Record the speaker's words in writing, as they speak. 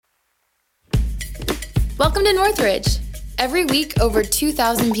Welcome to Northridge. Every week, over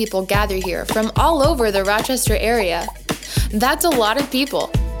 2,000 people gather here from all over the Rochester area. That's a lot of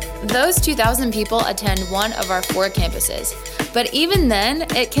people. Those 2,000 people attend one of our 4 campuses, but even then,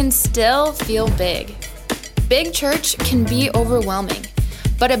 it can still feel big. Big church can be overwhelming,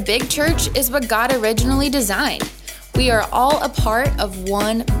 but a big church is what God originally designed. We are all a part of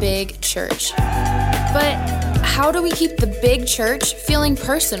one big church. But how do we keep the big church feeling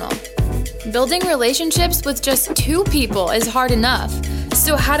personal? Building relationships with just 2 people is hard enough.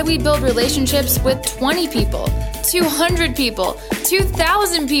 So how do we build relationships with 20 people, 200 people,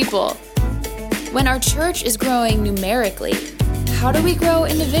 2,000 people? When our church is growing numerically, how do we grow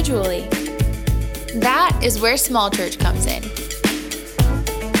individually? That is where small church comes in.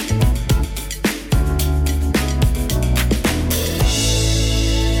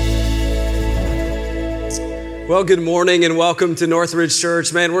 Well, good morning and welcome to Northridge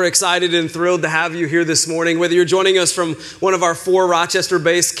Church. Man, we're excited and thrilled to have you here this morning. Whether you're joining us from one of our 4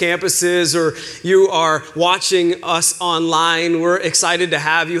 Rochester-based campuses or you are watching us online, we're excited to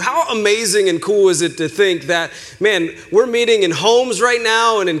have you. How amazing and cool is it to think that, man, we're meeting in homes right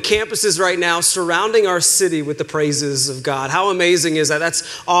now and in campuses right now, surrounding our city with the praises of God. How amazing is that?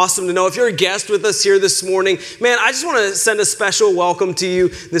 That's awesome to know. If you're a guest with us here this morning, man, I just want to send a special welcome to you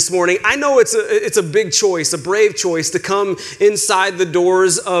this morning. I know it's a big choice, a brave choice to come inside the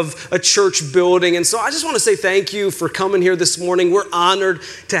doors of a church building. And so I just want to say thank you for coming here this morning. We're honored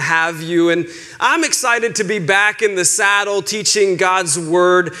to have you. And I'm excited to be back in the saddle teaching God's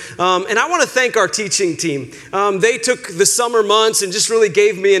word. And I want to thank our teaching team. They took the summer months and just really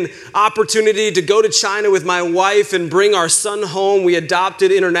gave me an opportunity to go to China with my wife and bring our son home. We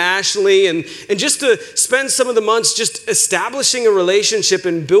adopted internationally and just to spend some of the months just establishing a relationship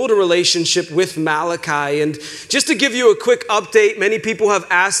and build a relationship with Malachi. And just to give you a quick update, many people have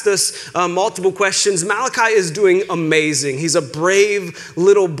asked us multiple questions. Malachi is doing amazing. He's a brave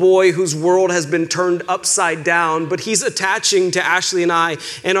little boy whose world has been turned upside down, but he's attaching to Ashley and I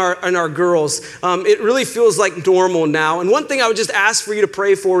and our girls. It really feels like normal now. And one thing I would just ask for you to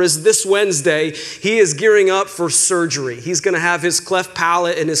pray for is this Wednesday, he is gearing up for surgery. He's going to have his cleft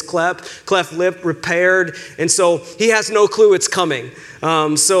palate and his cleft lip repaired. And so he has no clue it's coming.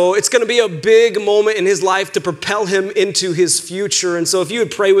 So it's going to be a big moment in his life to propel him into his future. And so if you would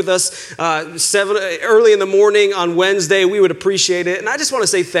pray with us early in the morning on Wednesday, we would appreciate it. And I just want to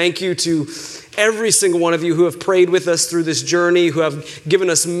say thank you to every single one of you who have prayed with us through this journey, who have given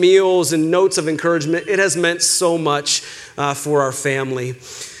us meals and notes of encouragement. It has meant so much for our family.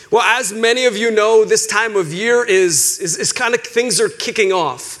 Well, as many of you know, this time of year is kind of things are kicking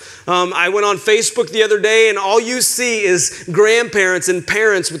off. I went on Facebook the other day and all you see is grandparents and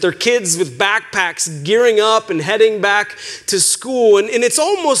parents with their kids with backpacks gearing up and heading back to school. And it's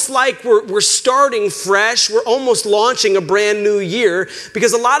almost like we're starting fresh. We're almost launching a brand new year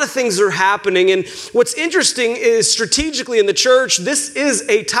because a lot of things are happening. And what's interesting is strategically in the church, this is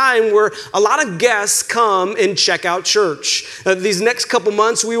a time where a lot of guests come and check out church. These next couple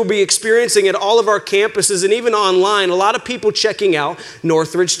months, we will be experiencing at all of our campuses and even online, a lot of people checking out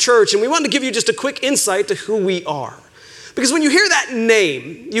Northridge Church. And we wanted to give you just a quick insight to who we are. Because when you hear that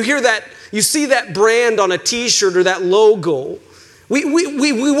name, you see that brand on a t-shirt or that logo, we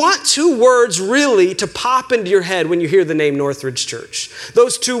want 2 words really to pop into your head when you hear the name Northridge Church.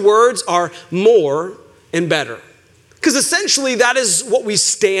 Those 2 words are more and better. Because essentially that is what we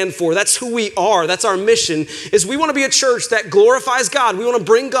stand for. That's who we are. That's our mission, is we want to be a church that glorifies God. We want to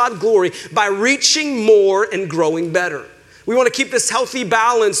bring God glory by reaching more and growing better. We want to keep this healthy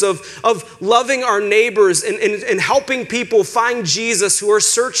balance of loving our neighbors and helping people find Jesus who are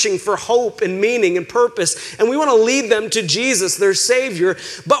searching for hope and meaning and purpose. And we want to lead them to Jesus, their Savior.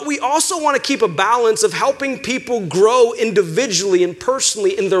 But we also want to keep a balance of helping people grow individually and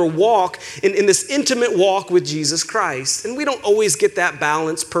personally in their walk, in this intimate walk with Jesus Christ. And we don't always get that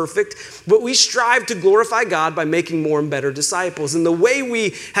balance perfect, but we strive to glorify God by making more and better disciples. And the way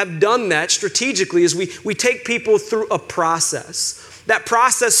we have done that strategically is we take people through a process. That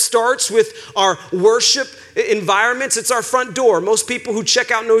process starts with our worship environments. It's our front door. Most people who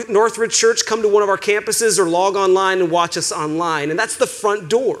check out Northridge Church come to one of our campuses or log online and watch us online. And that's the front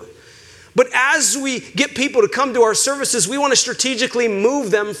door. But as we get people to come to our services, we want to strategically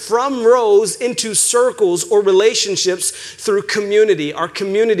move them from rows into circles or relationships through community, our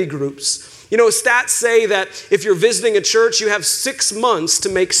community groups. You know, stats say that if you're visiting a church, you have 6 months to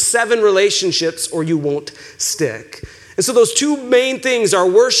make 7 relationships or you won't stick. And so those 2 main things are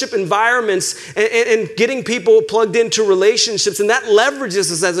worship environments and getting people plugged into relationships. And that leverages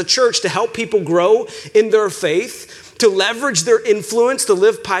us as a church to help people grow in their faith, to leverage their influence, to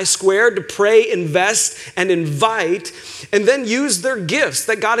live Pi Squared, to pray, invest, and invite, and then use their gifts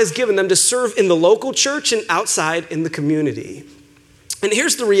that God has given them to serve in the local church and outside in the community. And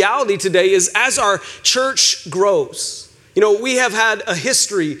here's the reality today is as our church grows, we have had a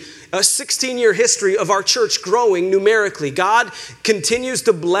 16-year history of our church growing numerically. God continues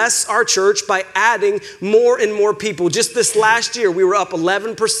to bless our church by adding more and more people. Just this last year, we were up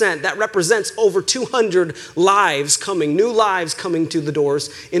 11%. That represents over 200 lives coming, new lives coming to the doors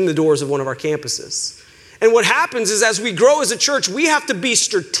of one of our campuses. And what happens is as we grow as a church, we have to be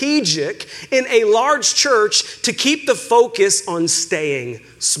strategic in a large church to keep the focus on staying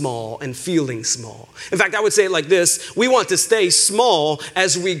small and feeling small. In fact, I would say it like this: we want to stay small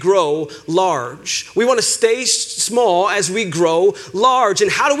as we grow large. We want to stay small as we grow large. And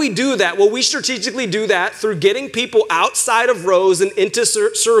how do we do that? Well, we strategically do that through getting people outside of rows and into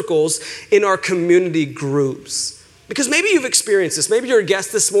circles in our community groups. Because maybe you've experienced this. Maybe you're a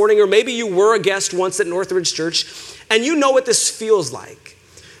guest this morning, or maybe you were a guest once at Northridge Church, and you know what this feels like.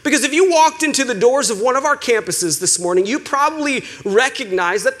 Because if you walked into the doors of one of our campuses this morning, you probably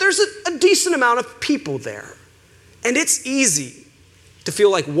recognize that there's a decent amount of people there. And it's easy to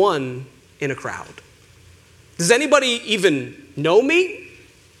feel like one in a crowd. Does anybody even know me?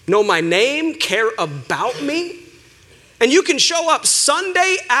 Know my name? Care about me? And you can show up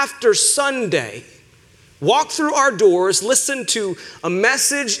Sunday after Sunday, walk through our doors, listen to a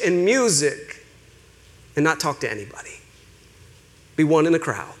message and music, and not talk to anybody. Be one in the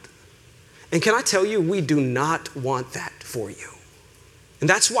crowd. And can I tell you, we do not want that for you. And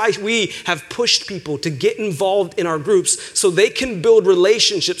that's why we have pushed people to get involved in our groups so they can build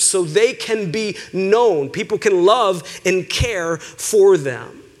relationships, so they can be known. People can love and care for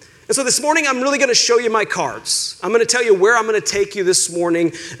them. And so this morning, I'm really going to show you my cards. I'm going to tell you where I'm going to take you this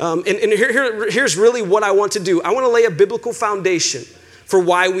morning. Here's really what I want to do. I want to lay a biblical foundation for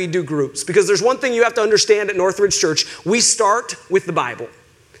why we do groups. Because there's one thing you have to understand at Northridge Church. We start with the Bible.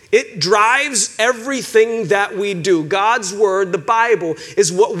 It drives everything that we do. God's word, the Bible, is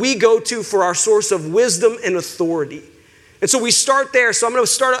what we go to for our source of wisdom and authority. And so we start there. So I'm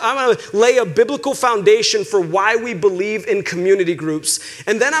going to lay a biblical foundation for why we believe in community groups.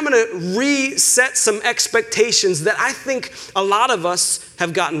 And then I'm going to reset some expectations that I think a lot of us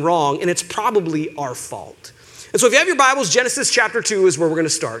have gotten wrong, and it's probably our fault. And so if you have your Bibles, Genesis chapter 2 is where we're going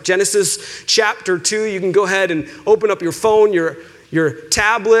to start. Genesis chapter 2, you can go ahead and open up your phone, your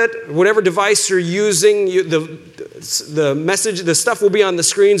tablet, whatever device you're using. The stuff will be on the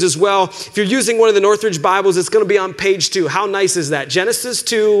screens as well. If you're using one of the Northridge Bibles, it's going to be on page 2. How nice is that? Genesis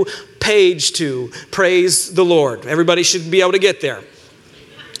 2, page 2. Praise the Lord. Everybody should be able to get there.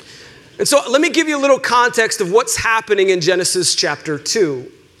 And so let me give you a little context of what's happening in Genesis chapter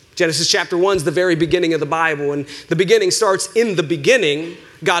 2. Genesis chapter 1 is the very beginning of the Bible, and the beginning starts in the beginning.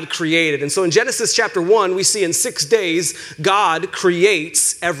 God created. And so in Genesis chapter 1, we see in 6 days, God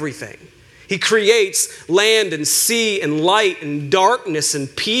creates everything. He creates land and sea and light and darkness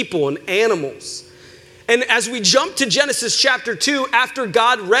and people and animals. And as we jump to Genesis chapter 2, after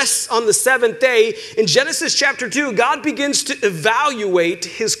God rests on the seventh day, in Genesis chapter 2, God begins to evaluate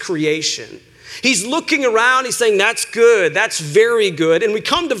his creation. He's looking around, he's saying, that's good, that's very good. And we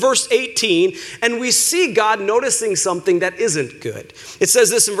come to verse 18, and we see God noticing something that isn't good. It says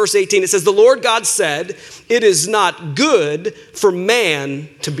this in verse 18, it says, the Lord God said, it is not good for man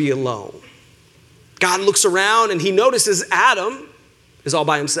to be alone. God looks around, and he notices Adam is all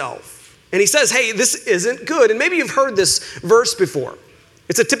by himself. And he says, hey, this isn't good. And maybe you've heard this verse before.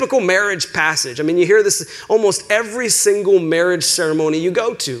 It's a typical marriage passage. I mean, you hear this almost every single marriage ceremony you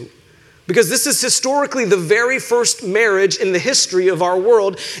go to. Because this is historically the very first marriage in the history of our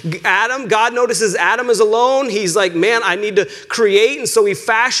world. God notices Adam is alone. He's like, man, I need to create. And so he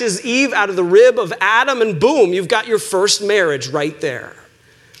fashions Eve out of the rib of Adam, and boom, you've got your first marriage right there.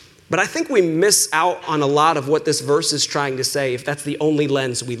 But I think we miss out on a lot of what this verse is trying to say if that's the only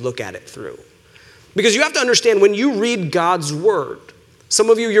lens we look at it through. Because you have to understand, when you read God's word, some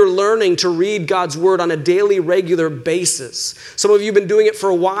of you, you're learning to read God's word on a daily, regular basis. Some of you have been doing it for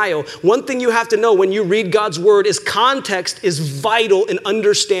a while. One thing you have to know when you read God's word is context is vital in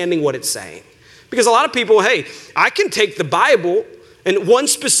understanding what it's saying. Because a lot of people, hey, I can take the Bible and one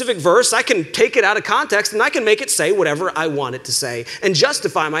specific verse, I can take it out of context and I can make it say whatever I want it to say and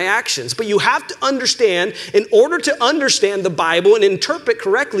justify my actions. But you have to understand, in order to understand the Bible and interpret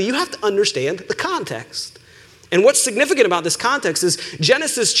correctly, you have to understand the context. And what's significant about this context is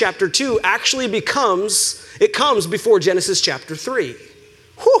Genesis chapter 2 actually comes before Genesis chapter 3.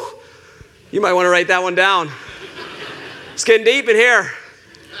 Whew. You might want to write that one down. It's getting deep in here.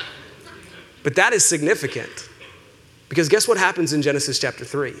 But that is significant. Because guess what happens in Genesis chapter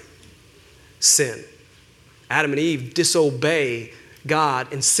 3? Sin. Adam and Eve disobey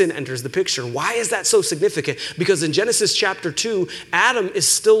God and sin enters the picture. Why is that so significant? Because in Genesis chapter 2, Adam is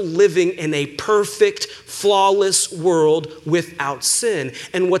still living in a perfect, flawless world without sin.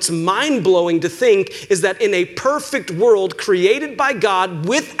 And what's mind-blowing to think is that in a perfect world created by God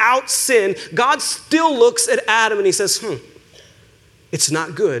without sin, God still looks at Adam and he says, it's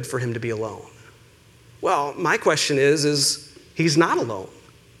not good for him to be alone. Well, my question is he's not alone.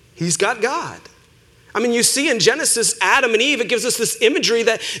 He's got God. I mean, you see in Genesis, Adam and Eve, it gives us this imagery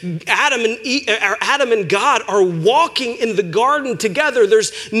that Adam and God are walking in the garden together.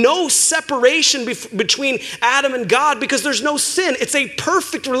 There's no separation between Adam and God because there's no sin. It's a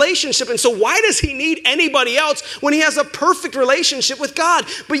perfect relationship. And so why does he need anybody else when he has a perfect relationship with God?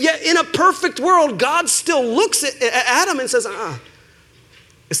 But yet in a perfect world, God still looks at Adam and says,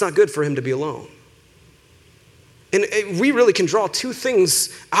 it's not good for him to be alone. And we really can draw two things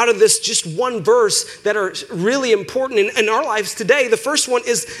out of this just one verse that are really important in our lives today. The first one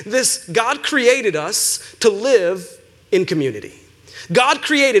is this: God created us to live in community. God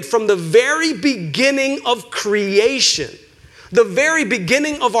created from the very beginning of creation, the very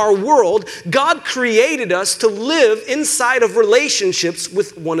beginning of our world, God created us to live inside of relationships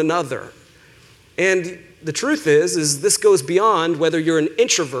with one another. And the truth is this goes beyond whether you're an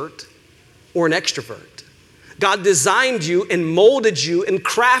introvert or an extrovert. God designed you and molded you and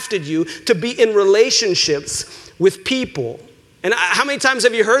crafted you to be in relationships with people. And how many times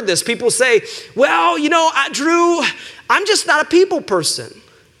have you heard this? People say, well, Drew, I'm just not a people person.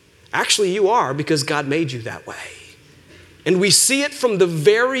 Actually, you are, because God made you that way. And we see it from the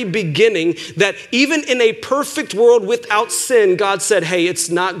very beginning that even in a perfect world without sin, God said, hey, it's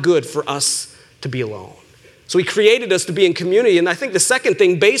not good for us to be alone. So he created us to be in community. And I think the second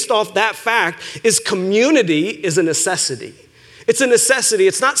thing, based off that fact, is community is a necessity. It's a necessity.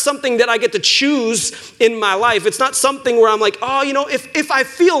 It's not something that I get to choose in my life. It's not something where I'm like, if I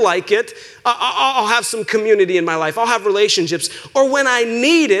feel like it, I'll have some community in my life. I'll have relationships. Or when I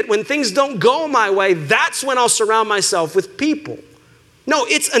need it, when things don't go my way, that's when I'll surround myself with people. No,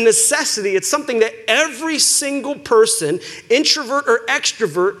 it's a necessity. It's something that every single person, introvert or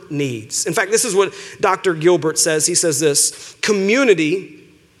extrovert, needs. In fact, this is what Dr. Gilbert says. He says this: community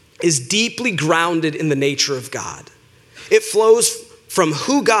is deeply grounded in the nature of God. It flows from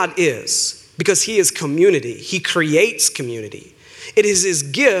who God is because he is community. He creates community. It is his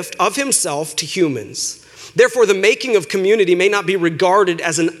gift of himself to humans. Therefore, the making of community may not be regarded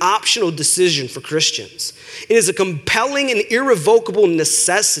as an optional decision for Christians. It is a compelling and irrevocable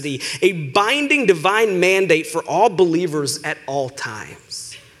necessity, a binding divine mandate for all believers at all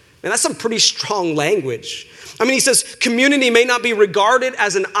times. And that's some pretty strong language. I mean, he says community may not be regarded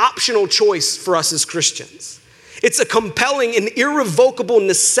as an optional choice for us as Christians. It's a compelling and irrevocable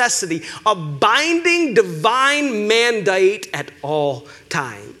necessity, a binding divine mandate at all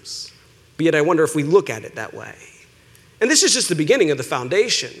times. But yet I wonder if we look at it that way. And this is just the beginning of the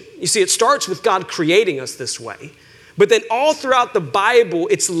foundation. You see, it starts with God creating us this way. But then all throughout the Bible,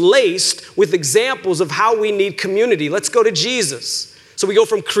 it's laced with examples of how we need community. Let's go to Jesus. So we go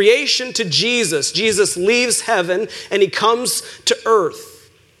from creation to Jesus. Jesus leaves heaven and he comes to earth.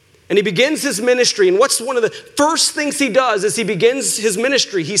 And he begins his ministry. And what's one of the first things he does as he begins his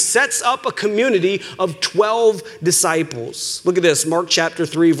ministry? He sets up a community of 12 disciples. Look at this, Mark chapter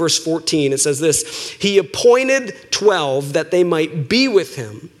 3, verse 14. It says this: he appointed 12 that they might be with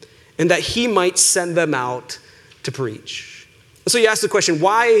him and that he might send them out to preach. So you ask the question,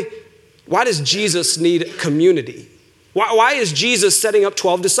 why does Jesus need community? Why is Jesus setting up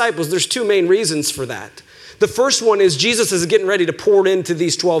 12 disciples? There's two main reasons for that. The first one is Jesus is getting ready to pour into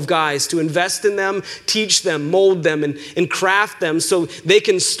these 12 guys to invest in them, teach them, mold them, and craft them so they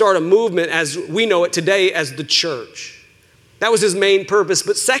can start a movement as we know it today as the church. That was his main purpose.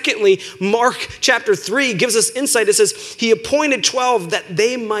 But secondly, Mark chapter 3 gives us insight. It says, he appointed 12 that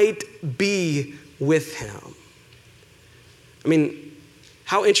they might be with him. I mean,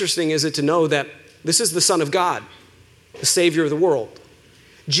 how interesting is it to know that this is the Son of God, the Savior of the world.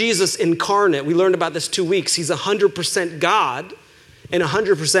 Jesus incarnate, we learned about this 2 weeks. He's 100% God and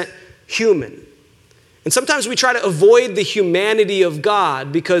 100% human. And sometimes we try to avoid the humanity of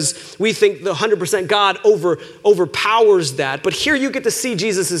God because we think the 100% God overpowers that. But here you get to see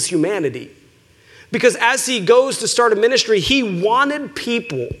Jesus' humanity. Because as he goes to start a ministry, he wanted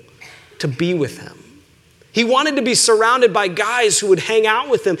people to be with him. He wanted to be surrounded by guys who would hang out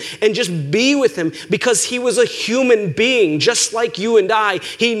with him and just be with him because he was a human being, just like you and I.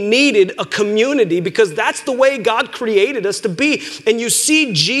 He needed a community because that's the way God created us to be. And you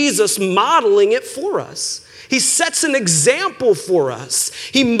see Jesus modeling it for us. He sets an example for us.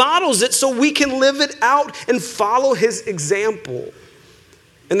 He models it so we can live it out and follow his example.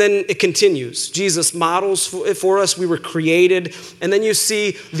 And then it continues. Jesus models it for us. We were created. And then you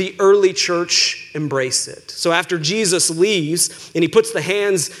see the early church embrace it. So after Jesus leaves and he puts the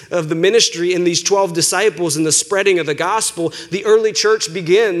hands of the ministry in these 12 disciples and the spreading of the gospel, the early church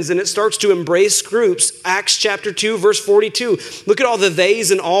begins and it starts to embrace groups. Acts chapter 2, verse 42. Look at all the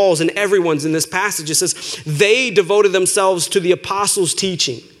theys and alls and everyone's in this passage. It says, they devoted themselves to the apostles'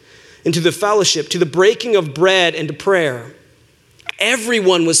 teaching and to the fellowship, to the breaking of bread and to prayer.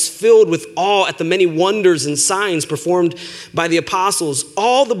 Everyone was filled with awe at the many wonders and signs performed by the apostles.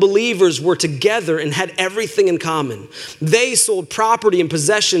 All the believers were together and had everything in common. They sold property and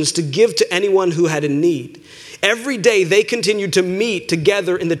possessions to give to anyone who had in need. Every day they continued to meet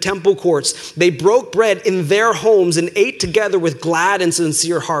together in the temple courts. They broke bread in their homes and ate together with glad and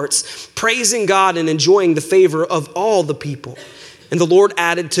sincere hearts, praising God and enjoying the favor of all the people. And the Lord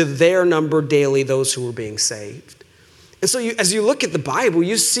added to their number daily those who were being saved. And so as you look at the Bible,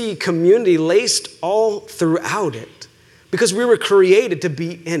 you see community laced all throughout it because we were created to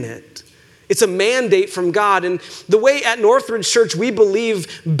be in it. It's a mandate from God. And the way at Northridge Church we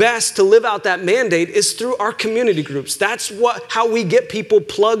believe best to live out that mandate is through our community groups. That's how we get people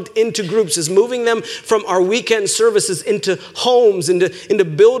plugged into groups, is moving them from our weekend services into homes, into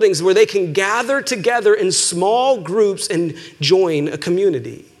buildings where they can gather together in small groups and join a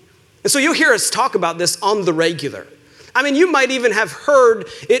community. And so you'll hear us talk about this on the regular. I mean, you might even have heard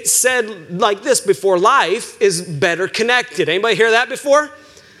it said like this before: life is better connected. Anybody hear that before?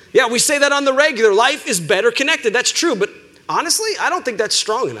 Yeah, we say that on the regular. Life is better connected. That's true, but honestly, I don't think that's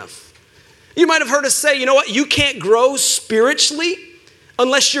strong enough. You might have heard us say, you know what, you can't grow spiritually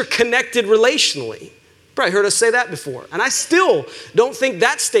unless you're connected relationally. Probably heard us say that before. And I still don't think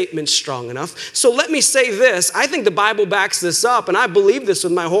that statement's strong enough. So let me say this. I think the Bible backs this up, and I believe this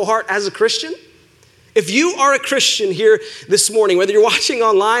with my whole heart as a Christian. If you are a Christian here this morning, whether you're watching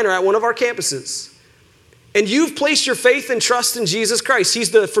online or at one of our campuses, and you've placed your faith and trust in Jesus Christ,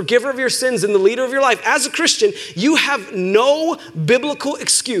 he's the forgiver of your sins and the leader of your life. As a Christian, you have no biblical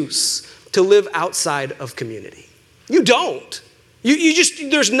excuse to live outside of community. You don't.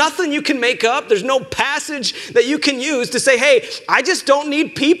 There's nothing you can make up. There's no passage that you can use to say, hey, I just don't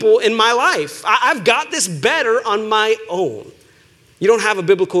need people in my life. I've got this better on my own. You don't have a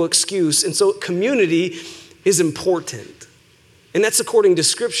biblical excuse, and so community is important. And that's according to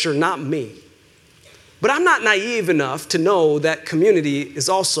Scripture, not me. But I'm not naive enough to know that community is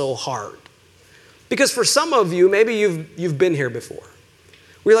also hard. Because for some of you, maybe you've been here before.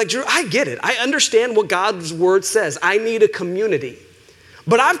 We're like, Drew, I get it. I understand what God's word says. I need a community.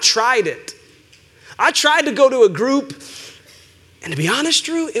 But I've tried it. I tried to go to a group, and to be honest,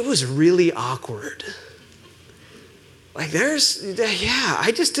 Drew, it was really awkward. Like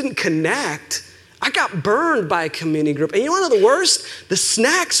I just didn't connect. I got burned by a community group. And you want to know the worst? The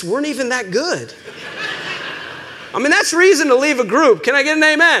snacks weren't even that good. I mean, that's reason to leave a group. Can I get an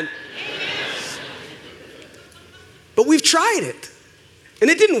amen? But we've tried it, and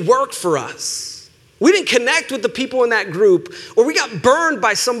it didn't work for us. We didn't connect with the people in that group, or we got burned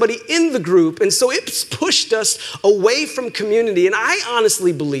by somebody in the group, and so it's pushed us away from community. And I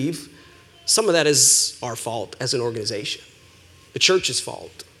honestly believe some of that is our fault as an organization, the church's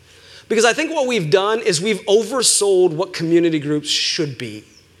fault. Because I think what we've done is we've oversold what community groups should be.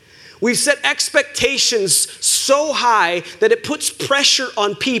 We've set expectations so high that it puts pressure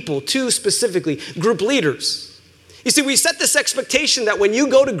on people, two specifically, group leaders. You see, we set this expectation that when you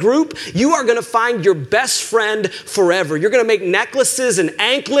go to group, you are going to find your best friend forever. You're going to make necklaces and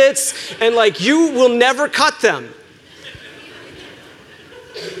anklets, and you will never cut them.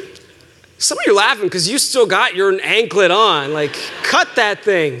 Some of you are laughing because you still got your anklet on. Cut that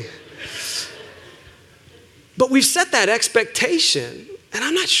thing. But we've set that expectation, and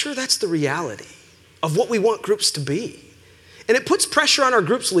I'm not sure that's the reality of what we want groups to be. And it puts pressure on our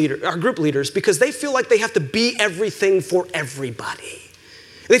group leaders because they feel like they have to be everything for everybody.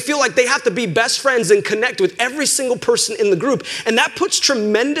 They feel like they have to be best friends and connect with every single person in the group. And that puts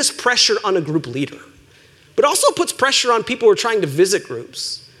tremendous pressure on a group leader. But also puts pressure on people who are trying to visit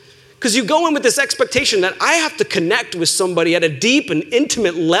groups. Because you go in with this expectation that I have to connect with somebody at a deep and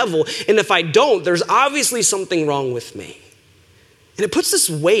intimate level, and if I don't, there's obviously something wrong with me. And it puts this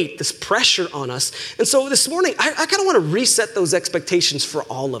weight, this pressure on us. And so this morning, I kind of want to reset those expectations for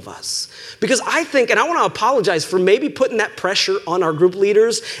all of us. Because I think, and I want to apologize for maybe putting that pressure on our group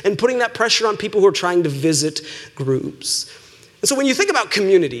leaders and putting that pressure on people who are trying to visit groups. And so when you think about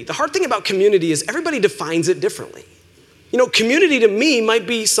community, the hard thing about community is everybody defines it differently. Community to me might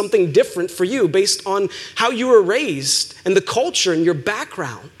be something different for you based on how you were raised and the culture and your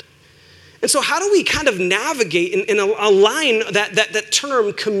background. And so how do we kind of navigate and align that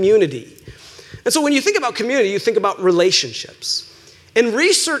term community? And so when you think about community, you think about relationships. And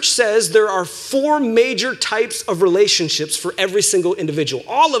research says there are 4 major types of relationships for every single individual.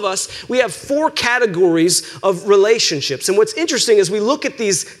 All of us, we have 4 categories of relationships. And what's interesting is we look at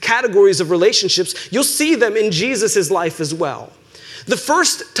these categories of relationships, you'll see them in Jesus' life as well. The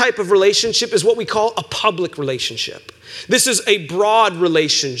first type of relationship is what we call a public relationship. This is a broad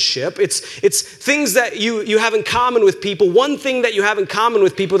relationship. It's things that you have in common with people. One thing that you have in common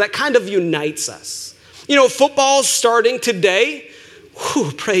with people that kind of unites us. Football's starting today.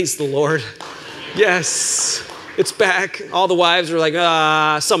 Whew, praise the Lord. Yes, it's back. All the wives are like,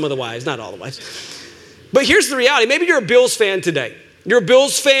 some of the wives, not all the wives. But here's the reality. Maybe you're a Bills fan today. You're a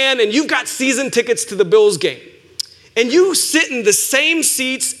Bills fan and you've got season tickets to the Bills game. And you sit in the same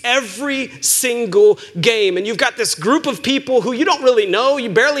seats every single game. And you've got this group of people who you don't really know. You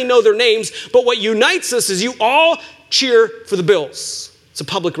barely know their names. But what unites us is you all cheer for the Bills. It's a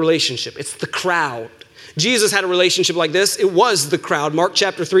public relationship. It's the crowd. Jesus had a relationship like this. It was the crowd. Mark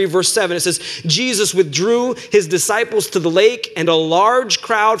chapter 3, verse 7, it says, Jesus withdrew his disciples to the lake, and a large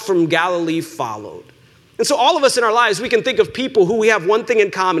crowd from Galilee followed. And so all of us in our lives, we can think of people who we have one thing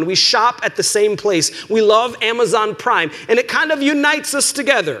in common. We shop at the same place. We love Amazon Prime, and it kind of unites us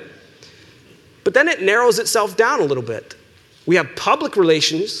together. But then it narrows itself down a little bit. We have public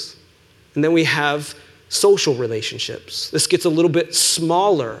relations, and then we have social relationships. This gets a little bit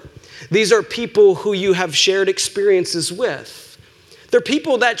smaller. These are people who you have shared experiences with. They're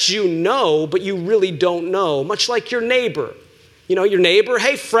people that you know, but you really don't know, much like your neighbor. Your neighbor,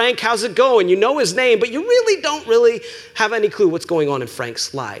 hey, Frank, how's it going? You know his name, but you really don't have any clue what's going on in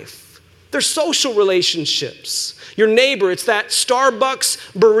Frank's life. They're social relationships. Your neighbor, it's that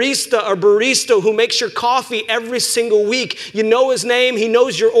Starbucks barista who makes your coffee every single week. You know his name, he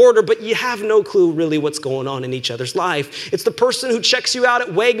knows your order, but you have no clue really what's going on in each other's life. It's the person who checks you out at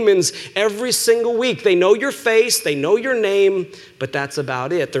Wegmans every single week. They know your face, they know your name, but that's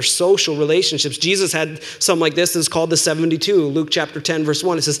about it. They're social relationships. Jesus had some like this. It's called the 72. Luke chapter 10, verse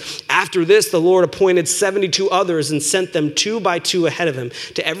 1, it says, after this, the Lord appointed 72 others and sent them 2 by 2 ahead of him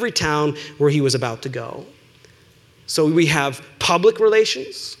to every town where he was about to go. So we have public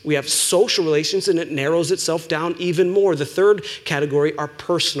relations, we have social relations, and it narrows itself down even more. The third category are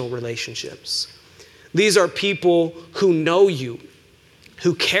personal relationships. These are people who know you,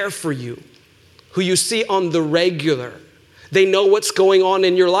 who care for you, who you see on the regular. They know what's going on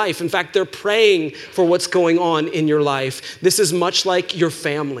in your life. In fact, they're praying for what's going on in your life. This is much like your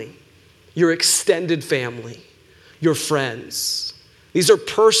family, your extended family, your friends. These are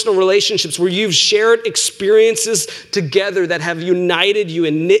personal relationships where you've shared experiences together that have united you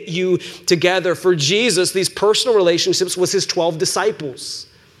and knit you together. For Jesus, these personal relationships was his 12 disciples.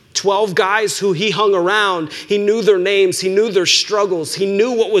 12 guys who he hung around. He knew their names. He knew their struggles. He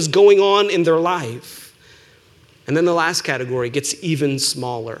knew what was going on in their life. And then the last category gets even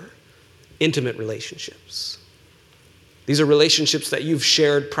smaller. Intimate relationships. These are relationships that you've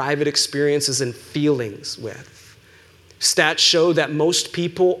shared private experiences and feelings with. Stats show that most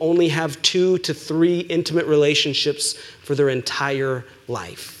people only have 2 to 3 intimate relationships for their entire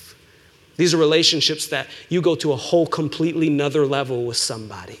life. These are relationships that you go to a whole completely another level with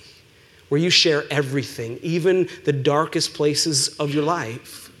somebody, where you share everything, even the darkest places of your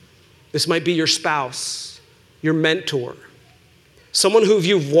life. This might be your spouse, your mentor, someone who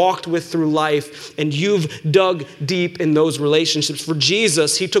you've walked with through life, and you've dug deep in those relationships. For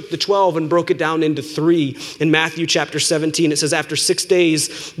Jesus, he took the 12 and broke it down into 3. In Matthew chapter 17, it says, after 6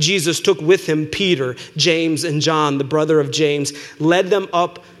 days, Jesus took with him Peter, James, and John, the brother of James, led them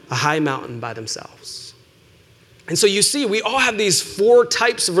up a high mountain by themselves. And so you see, we all have these 4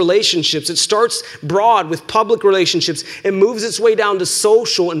 types of relationships. It starts broad with public relationships. It moves its way down to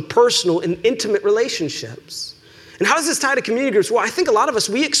social and personal and intimate relationships. And how does this tie to community groups? Well, I think a lot of us,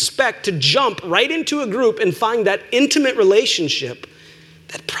 we expect to jump right into a group and find that intimate relationship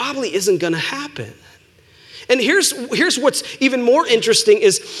that probably isn't going to happen. And here's what's even more interesting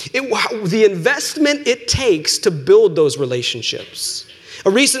is the investment it takes to build those relationships. A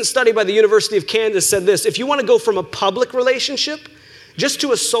recent study by the University of Kansas said this: if you want to go from a public relationship just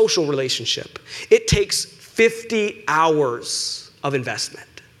to a social relationship, it takes 50 hours of investment.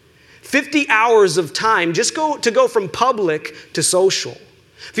 50 hours of time just to go from public to social.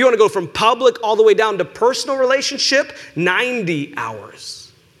 If you want to go from public all the way down to personal relationship, 90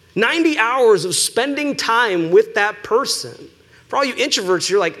 hours. 90 hours of spending time with that person. For all you introverts,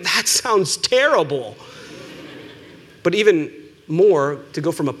 you're like, that sounds terrible. But even more, to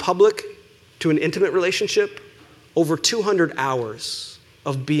go from a public to an intimate relationship, over 200 hours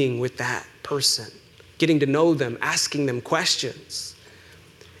of being with that person, getting to know them, asking them questions.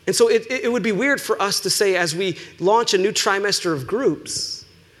 And so it would be weird for us to say, as we launch a new trimester of groups,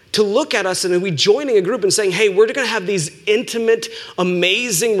 to look at us and we joining a group and saying, hey, we're going to have these intimate,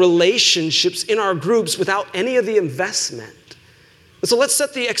 amazing relationships in our groups without any of the investment. And so let's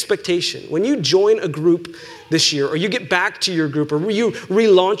set the expectation. When you join a group this year, or you get back to your group, or you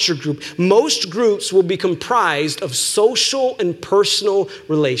relaunch your group, most groups will be comprised of social and personal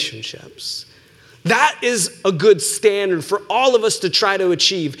relationships. That is a good standard for all of us to try to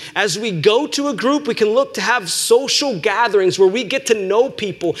achieve. As we go to a group, we can look to have social gatherings where we get to know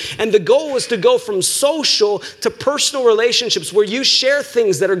people. And the goal is to go from social to personal relationships where you share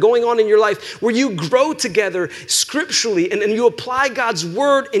things that are going on in your life, where you grow together scripturally and you apply God's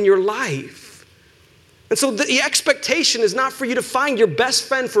word in your life. And so the expectation is not for you to find your best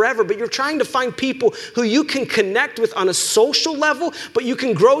friend forever, but you're trying to find people who you can connect with on a social level, but you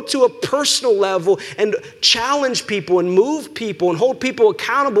can grow to a personal level and challenge people and move people and hold people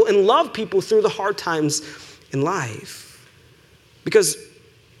accountable and love people through the hard times in life. Because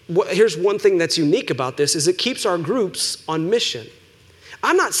here's one thing that's unique about this is it keeps our groups on mission.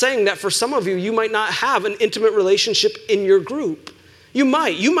 I'm not saying that for some of you, you might not have an intimate relationship in your group. You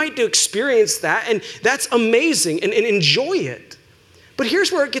might experience that, and that's amazing, and enjoy it. But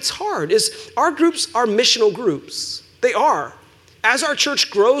here's where it gets hard, is our groups are missional groups. They are. As our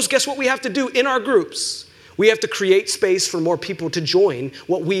church grows, guess what we have to do in our groups? We have to create space for more people to join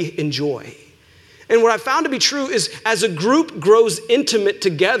what we enjoy. And what I found to be true is as a group grows intimate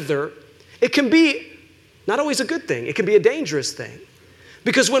together, it can be not always a good thing. It can be a dangerous thing.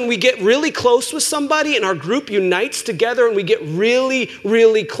 Because when we get really close with somebody and our group unites together and we get really,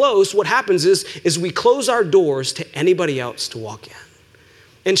 really close, what happens is we close our doors to anybody else to walk in.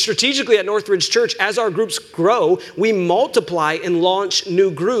 And strategically at Northridge Church, as our groups grow, we multiply and launch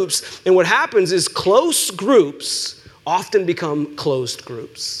new groups. And what happens is close groups often become closed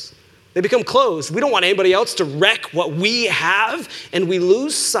groups. They become closed. We don't want anybody else to wreck what we have, and we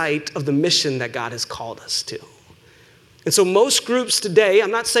lose sight of the mission that God has called us to. And so most groups today,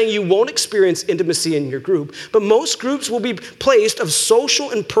 I'm not saying you won't experience intimacy in your group, but most groups will be placed of social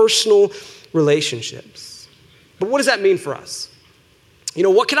and personal relationships. But what does that mean for us? You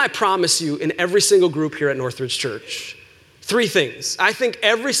know, what can I promise you in every single group here at Northridge Church? 3 things. I think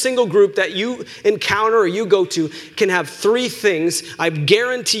every single group that you encounter or you go to can have 3 things. I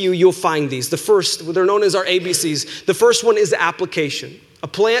guarantee you'll find these. The first, they're known as our ABCs. The first one is application. A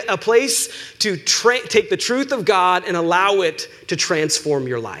place to take the truth of God and allow it to transform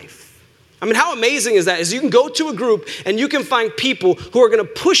your life. I mean, how amazing is that? Is you can go to a group and you can find people who are going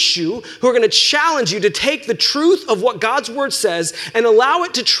to push you, who are going to challenge you to take the truth of what God's word says and allow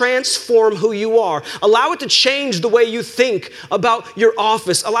it to transform who you are. Allow it to change the way you think about your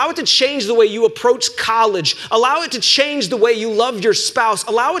office. Allow it to change the way you approach college. Allow it to change the way you love your spouse.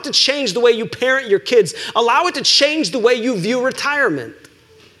 Allow it to change the way you parent your kids. Allow it to change the way you view retirement.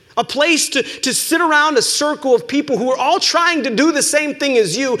 A place to sit around a circle of people who are all trying to do the same thing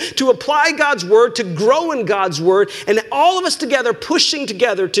as you, to apply God's word, to grow in God's word, and all of us together pushing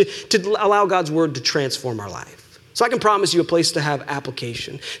together to allow God's word to transform our life. So I can promise you a place to have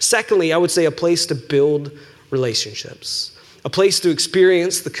application. Secondly, I would say a place to build relationships. A place to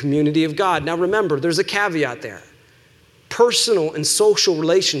experience the community of God. Now remember, there's a caveat there. Personal and social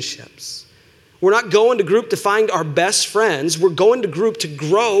relationships. We're not going to group to find our best friends. We're going to group to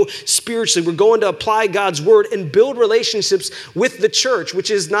grow spiritually. We're going to apply God's word and build relationships with the church, which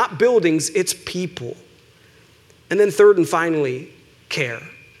is not buildings, it's people. And then third and finally, care.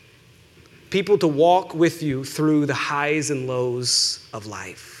 People to walk with you through the highs and lows of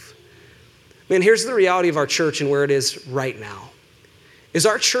life. Man, here's the reality of our church and where it is right now. Is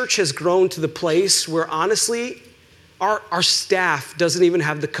our church has grown to the place where honestly, our staff doesn't even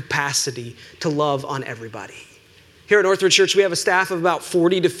have the capacity to love on everybody. Here at Northridge Church, we have a staff of about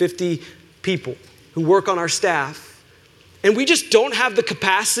 40 to 50 people who work on our staff. And we just don't have the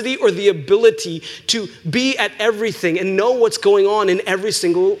capacity or the ability to be at everything and know what's going on in every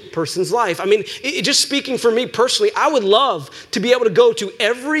single person's life. I mean, just speaking for me personally, I would love to be able to go to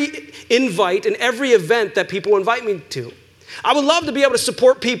every invite and every event that people invite me to. I would love to be able to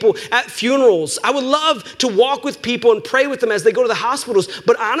support people at funerals. I would love to walk with people and pray with them as they go to the hospitals.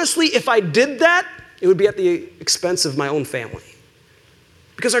 But honestly, if I did that, it would be at the expense of my own family.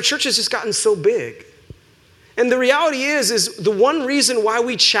 Because our church has just gotten so big. And the reality is the one reason why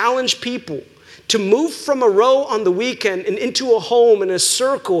we challenge people To move from a row on the weekend and into a home and a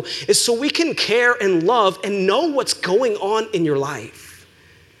circle is so we can care and love and know what's going on in your life.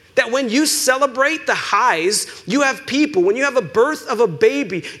 That when you celebrate the highs, you have people. When you have a birth of a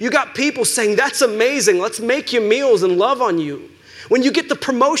baby, you got people saying, that's amazing, let's make you meals and love on you. When you get the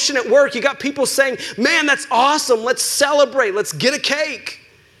promotion at work, you got people saying, man, that's awesome, let's celebrate, let's get a cake.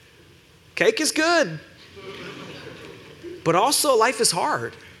 Cake is good. But also life is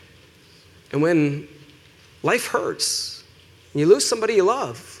hard. And when life hurts, and you lose somebody you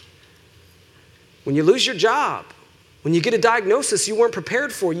love, when you lose your job, when you get a diagnosis you weren't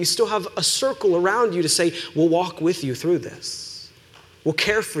prepared for, you still have a circle around you to say, we'll walk with you through this. We'll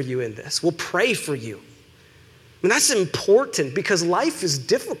care for you in this. We'll pray for you. I mean, that's important because life is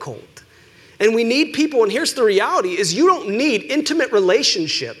difficult. And we need people, and here's the reality, is you don't need intimate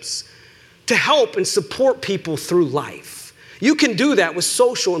relationships to help and support people through life. You can do that with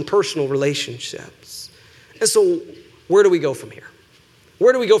social and personal relationships. And so where do we go from here?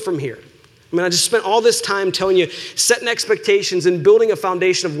 Where do we go from here? I mean, I just spent all this time telling you, setting expectations and building a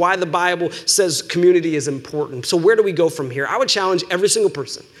foundation of why the Bible says community is important. So where do we go from here? I would challenge every single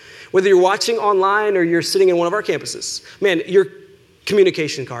person, whether you're watching online or you're sitting in one of our campuses. Man, your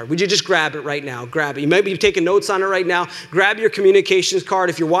communication card, would you just grab it right now? Grab it. Maybe you've taken notes on it right now. Grab your communications card.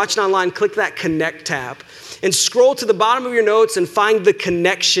 If you're watching online, click that Connect tab and scroll to the bottom of your notes and find the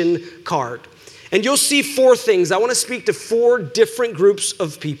connection card. And you'll see 4 things. I want to speak to 4 different groups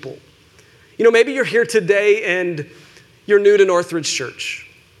of people. You know, maybe you're here today and you're new to Northridge Church.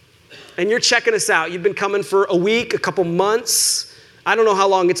 And you're checking us out. You've been coming for a week, a couple months. I don't know how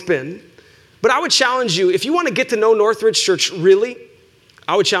long it's been. But I would challenge you, if you want to get to know Northridge Church really,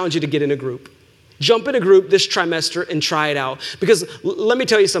 I would challenge you to get in a group. Jump in a group this trimester and try it out. Because let me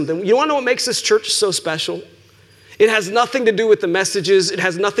tell you something. You want to know what makes this church so special? It has nothing to do with the messages. It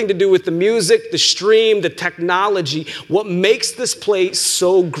has nothing to do with the music, the stream, the technology. What makes this place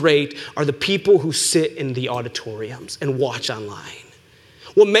so great are the people who sit in the auditoriums and watch online.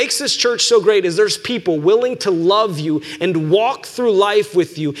 What makes this church so great is there's people willing to love you and walk through life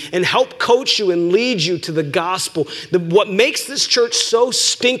with you and help coach you and lead you to the gospel. What makes this church so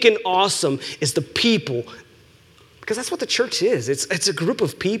stinking awesome is the people, because that's what the church is. It's a group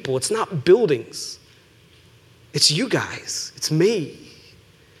of people. It's not buildings. It's you guys. It's me.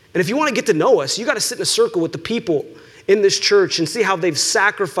 And if you want to get to know us, you got to sit in a circle with the people in this church and see how they've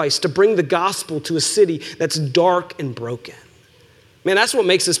sacrificed to bring the gospel to a city that's dark and broken. Man, that's what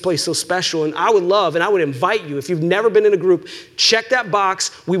makes this place so special. And I would love, and I would invite you, if you've never been in a group, check that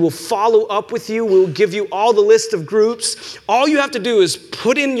box. We will follow up with you. We will give you all the list of groups. All you have to do is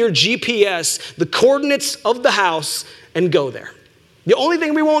put in your GPS, the coordinates of the house, and go there. The only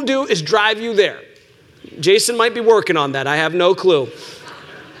thing we won't do is drive you there. Jason might be working on that. I have no clue.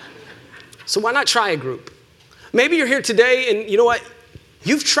 So why not try a group? Maybe you're here today and you know what?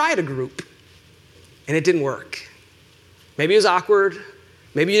 You've tried a group and it didn't work. Maybe it was awkward.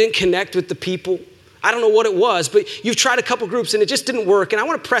 Maybe you didn't connect with the people. I don't know what it was, but you've tried a couple groups and it just didn't work. And I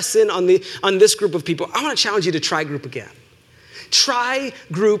want to press in on this group of people. I want to challenge you to try group again. Try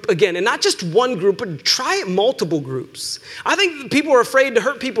group again. And not just one group, but try multiple groups. I think people are afraid to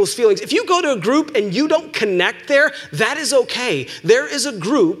hurt people's feelings. If you go to a group and you don't connect there, that is okay. There is a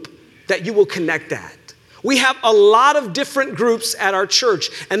group that you will connect at. We have a lot of different groups at our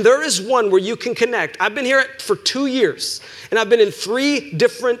church, and there is one where you can connect. I've been here for 2 years, and I've been in 3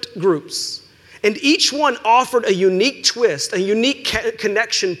 different groups. And each one offered a unique twist, a unique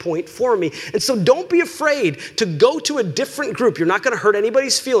connection point for me. And so don't be afraid to go to a different group. You're not going to hurt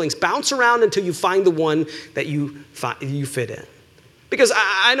anybody's feelings. Bounce around until you find the one that you fit in. Because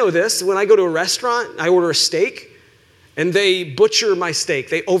I know this. When I go to a restaurant, I order a steak, and they butcher my steak.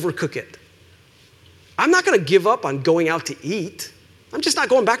 They overcook it. I'm not going to give up on going out to eat. I'm just not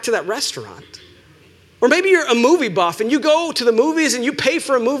going back to that restaurant. Or maybe you're a movie buff and you go to the movies and you pay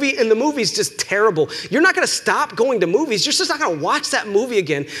for a movie and the movie's just terrible. You're not going to stop going to movies. You're just not going to watch that movie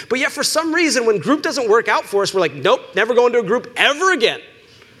again. But yet for some reason, when group doesn't work out for us, we're like, nope, never going to a group ever again.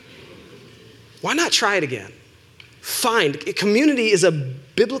 Why not try it again? Community is a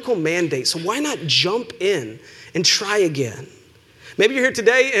biblical mandate. So why not jump in and try again? Maybe you're here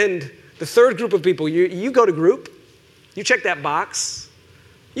today and the third group of people, you go to group, you check that box.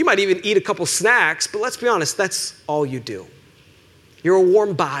 You might even eat a couple snacks, but let's be honest, that's all you do. You're a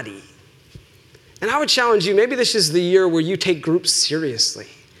warm body. And I would challenge you, maybe this is the year where you take groups seriously.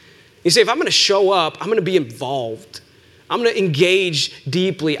 You say, if I'm going to show up, I'm going to be involved. I'm going to engage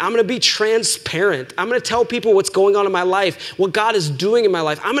deeply. I'm going to be transparent. I'm going to tell people what's going on in my life, what God is doing in my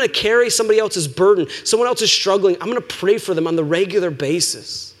life. I'm going to carry somebody else's burden. Someone else is struggling. I'm going to pray for them on the regular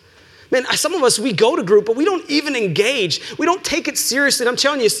basis. Man, some of us, we go to group, but we don't even engage. We don't take it seriously. And I'm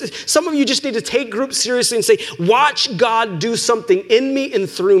telling you, some of you just need to take group seriously and say, watch God do something in me and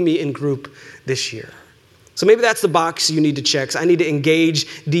through me in group this year. So maybe that's the box you need to check. So I need to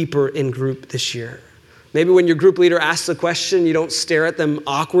engage deeper in group this year. Maybe when your group leader asks a question, you don't stare at them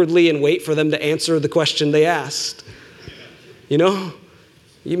awkwardly and wait for them to answer the question they asked.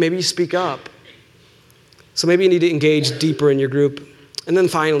 Maybe you speak up. So maybe you need to engage deeper in your group. And then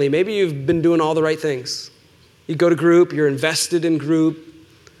finally, maybe you've been doing all the right things. You go to group, you're invested in group,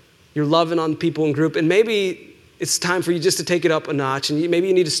 you're loving on people in group, and maybe it's time for you just to take it up a notch, and maybe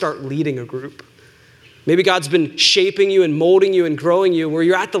you need to start leading a group. Maybe God's been shaping you and molding you and growing you where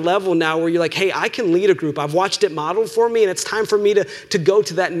you're at the level now where you're like, hey, I can lead a group. I've watched it modeled for me, and it's time for me to go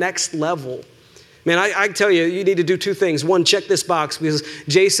to that next level. Man, I tell you, you need to do two things. One, check this box, because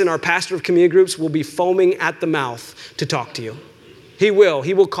Jason, our pastor of community groups, will be foaming at the mouth to talk to you. He will.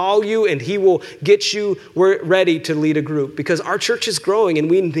 He will call you and he will get you ready to lead a group, because our church is growing and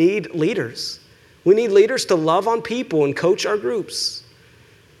we need leaders. We need leaders to love on people and coach our groups.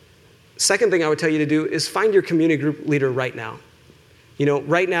 Second thing I would tell you to do is find your community group leader right now.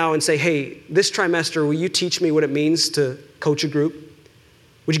 Right now, and say, hey, this trimester, will you teach me what it means to coach a group?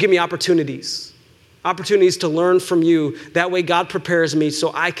 Would you give me opportunities to learn from you? That way God prepares me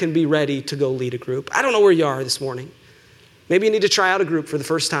so I can be ready to go lead a group. I don't know where you are this morning. Maybe you need to try out a group for the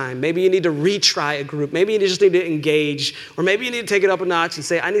first time. Maybe you need to retry a group. Maybe you just need to engage. Or maybe you need to take it up a notch and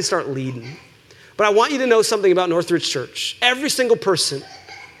say, I need to start leading. But I want you to know something about Northridge Church. Every single person,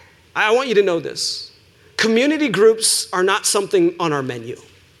 I want you to know this. Community groups are not something on our menu.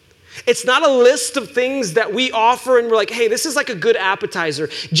 It's not a list of things that we offer and we're like, hey, this is like a good appetizer.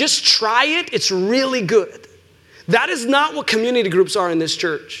 Just try it. It's really good. That is not what community groups are in this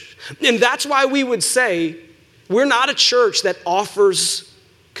church. And that's why we would say, we're not a church that offers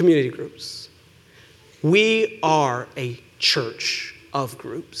community groups. We are a church of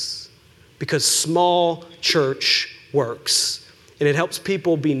groups, because small church works and it helps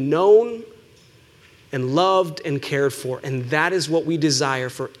people be known and loved and cared for. And that is what we desire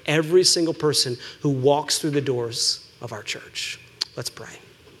for every single person who walks through the doors of our church. Let's pray.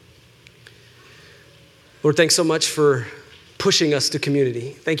 Lord, thanks so much for pushing us to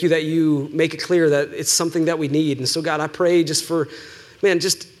community. Thank you that you make it clear that it's something that we need. And so God, I pray just for,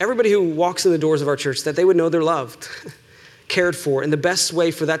 just everybody who walks in the doors of our church, that they would know they're loved, cared for. And the best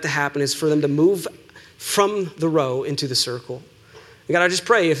way for that to happen is for them to move from the row into the circle. And God, I just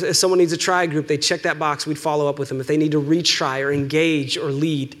pray if someone needs a try group, they check that box, we'd follow up with them. If they need to retry or engage or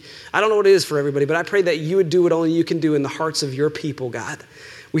lead, I don't know what it is for everybody, but I pray that you would do what only you can do in the hearts of your people, God.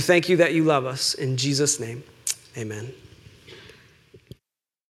 We thank you that you love us. In Jesus' name, amen.